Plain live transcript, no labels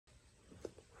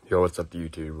Yo, what's up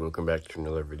YouTube? Welcome back to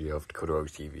another video of Dakota Rogue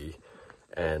TV.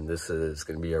 And this is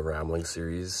going to be a rambling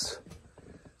series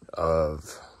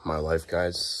of my life,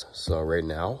 guys. So right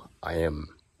now, I am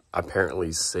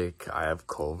apparently sick. I have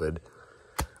COVID.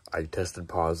 I tested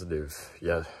positive,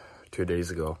 2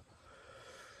 days ago.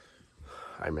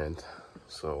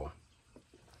 So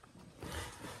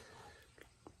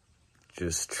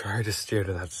just try to steer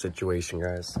to that situation,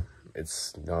 guys.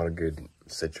 It's not a good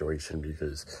situation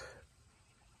because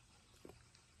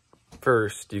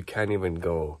first, you can't even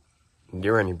go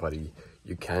near anybody.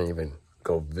 You can't even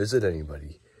go visit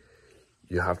anybody.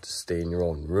 You have to stay in your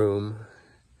own room.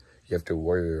 You have to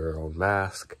wear your own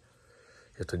mask.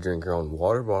 You have to drink your own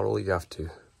water bottle. You have to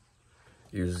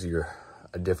use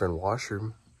a different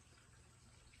washroom.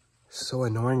 So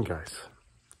annoying, guys.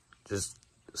 Just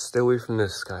stay away from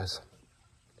this, guys.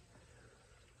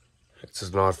 It's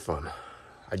just not fun.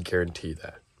 I guarantee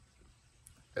that.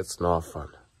 It's not fun.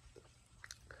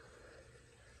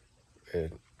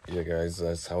 Yeah, guys,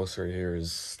 this house right here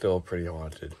is still pretty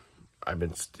haunted. I've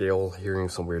been still hearing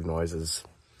some weird noises,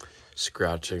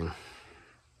 scratching.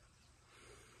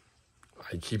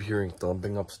 I keep hearing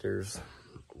thumping upstairs,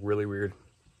 really weird.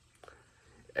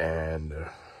 And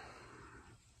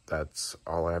that's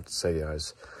all I have to say,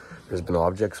 guys. There's been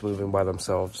objects moving by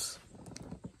themselves,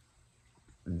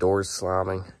 doors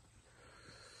slamming,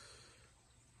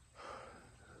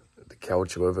 the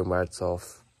couch moving by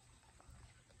itself,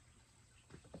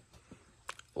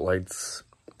 lights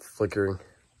flickering,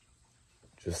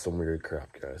 just some weird crap,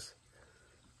 guys.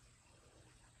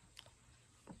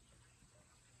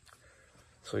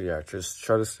 So yeah, just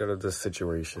try to stay out of this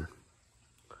situation.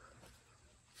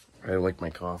 I like my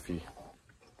coffee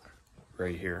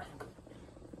right here.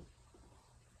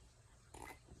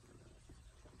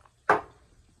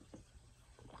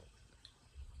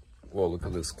 Whoa, look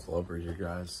at this club right here,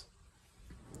 guys.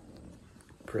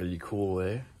 Pretty cool,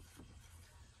 eh?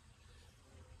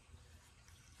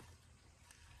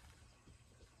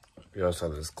 We also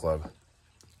have this club.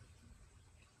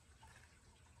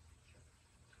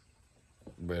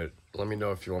 But let me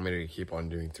know if you want me to keep on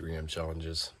doing 3M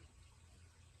challenges.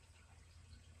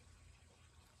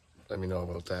 Let me know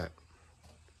about that.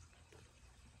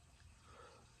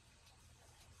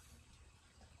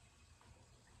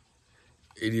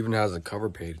 It even has a cover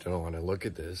page. Oh, when I look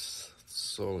at this, it's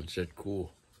so legit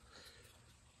cool.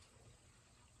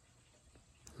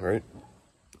 All right?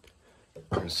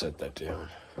 I'm gonna set that down.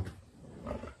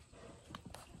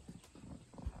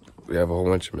 We have a whole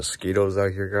bunch of mosquitoes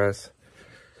out here, guys.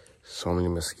 So many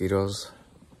mosquitoes.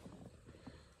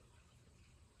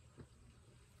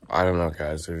 I don't know,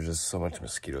 guys. There's just so much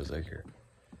mosquitoes out here.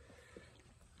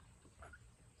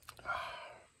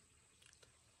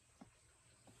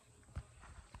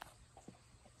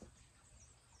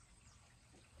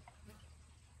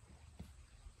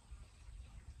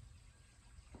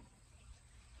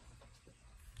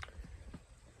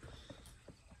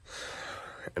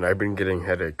 And I've been getting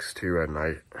headaches too at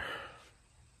night.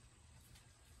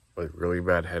 Like really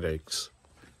bad headaches.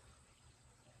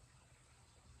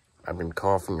 I've been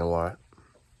coughing a lot.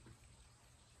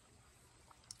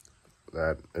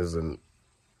 That isn't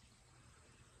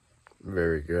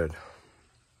very good.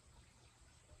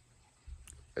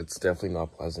 It's definitely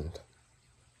not pleasant.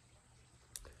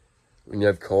 When you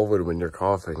have COVID, when you're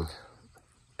coughing,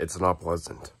 it's not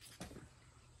pleasant.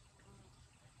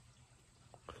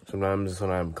 Sometimes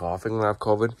when I'm coughing when I have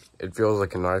COVID, it feels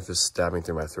like a knife is stabbing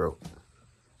through my throat.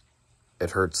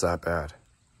 It hurts that bad.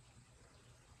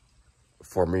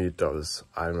 For me, it does.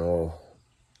 I know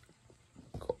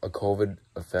a COVID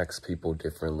affects people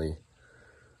differently.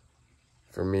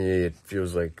 For me, it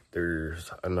feels like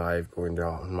there's a knife going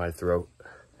down my throat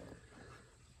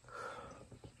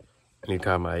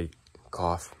anytime I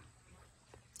cough.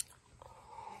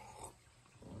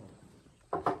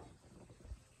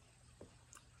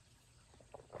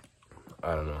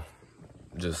 I don't know.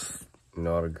 Just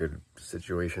not a good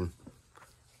situation.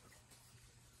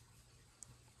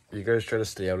 You guys try to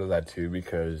stay out of that too,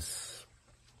 because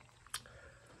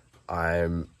I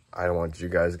don't want you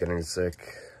guys getting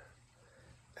sick.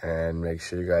 And make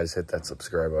sure you guys hit that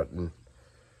subscribe button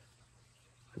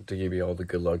to give me all the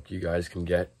good luck you guys can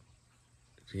get.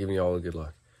 To give me all the good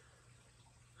luck.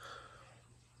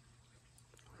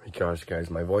 Oh my gosh, guys,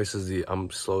 my voice is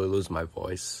I'm slowly losing my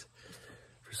voice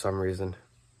for some reason.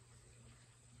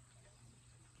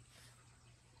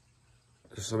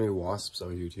 There's so many wasps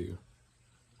out here too.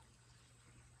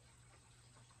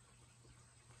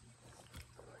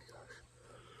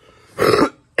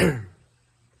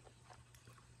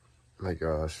 My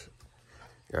gosh,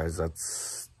 guys,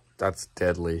 that's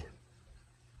deadly.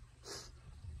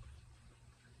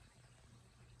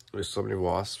 There's so many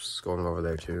wasps going over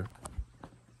there too.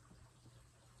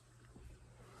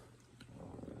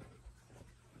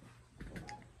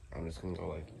 I'm just gonna go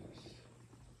like this.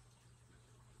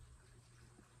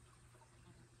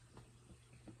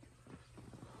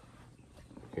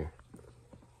 Okay.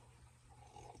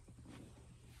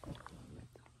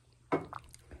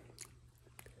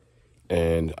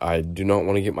 And I do not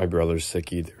want to get my brother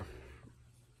sick either,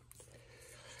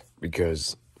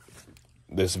 because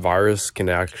this virus can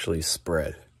actually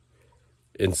spread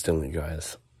instantly,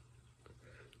 guys.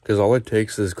 Because all it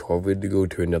takes is COVID to go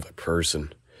to another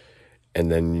person, and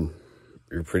then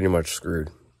you're pretty much screwed.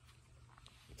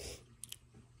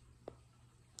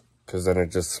 Because then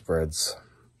it just spreads.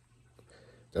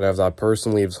 Then if that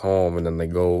person leaves home and then they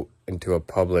go into a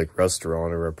public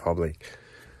restaurant or a public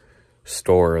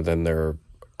store, then they're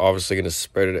obviously going to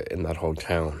spread it in that whole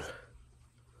town.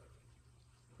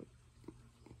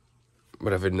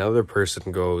 But if another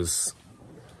person goes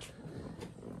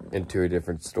into a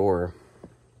different store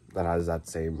that has that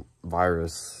same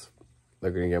virus, they're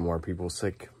going to get more people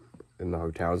sick, and the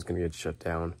whole town's going to get shut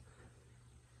down,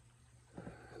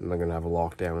 and they're going to have a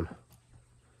lockdown.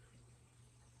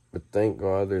 But thank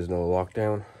God there's no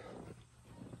lockdown.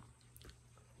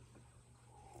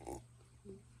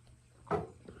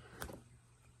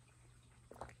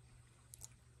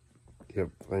 Yep,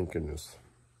 thank goodness.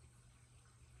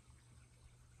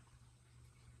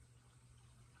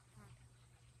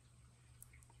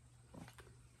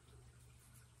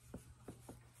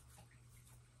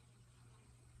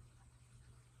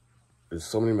 There's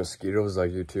so many mosquitoes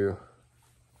like you too.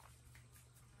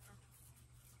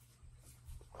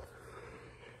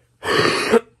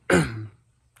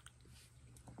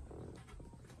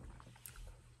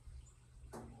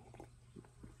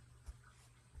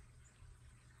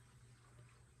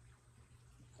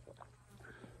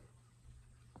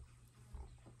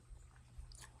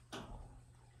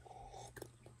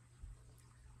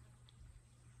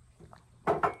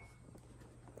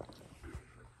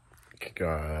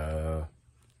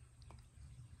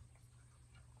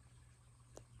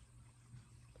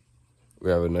 We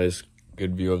have a nice,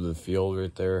 good view of the field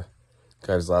right there.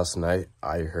 Guys, last night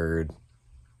I heard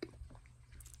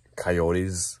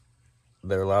coyotes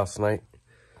there last night.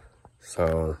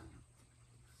 So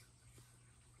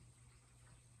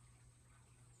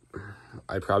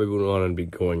I probably wouldn't want to be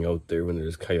going out there when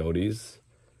there's coyotes.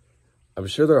 I'm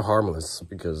sure they're harmless,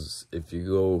 because if you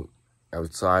go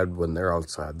outside when they're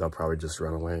outside, they'll probably just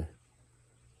run away.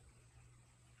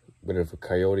 But if a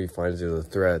coyote finds you a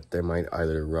threat, they might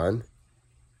either run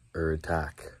or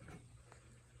attack.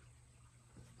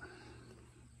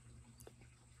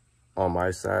 On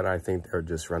my side, I think they would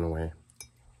just run away.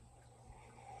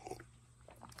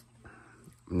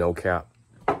 No cap.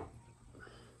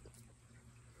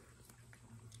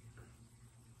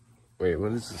 Wait,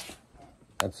 what is this?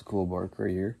 That's a cool bark right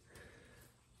here.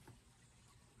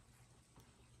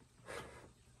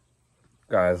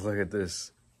 Guys, look at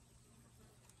this.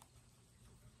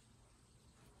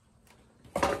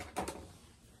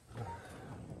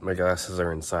 My glasses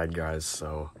are inside, guys,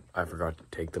 so I forgot to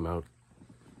take them out.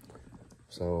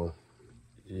 So,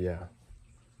 yeah.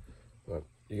 But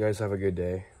you guys have a good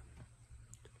day.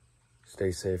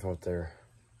 Stay safe out there.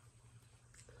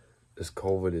 This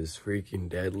COVID is freaking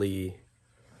deadly.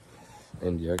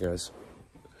 And yeah, guys.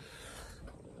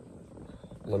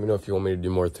 Let me know if you want me to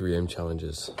do more 3M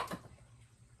challenges.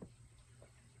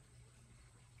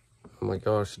 Oh my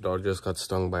gosh, the dog just got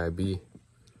stung by a bee.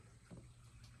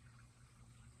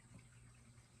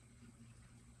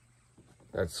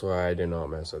 That's why I did not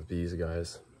mess with bees,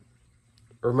 guys.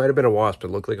 Or it might have been a wasp. It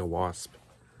looked like a wasp.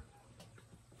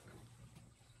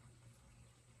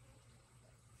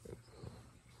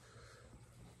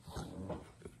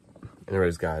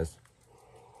 Anyways, guys.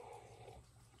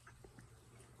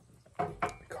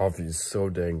 Coffee is so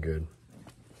dang good.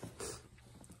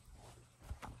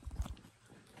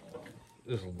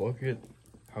 Just look at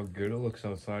how good it looks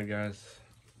outside, guys.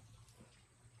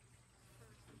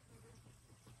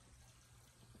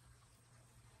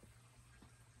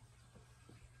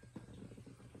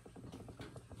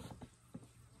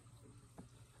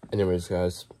 Anyways,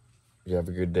 guys, you have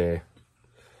a good day.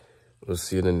 We'll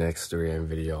see you in the next 3M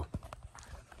video.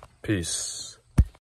 Peace.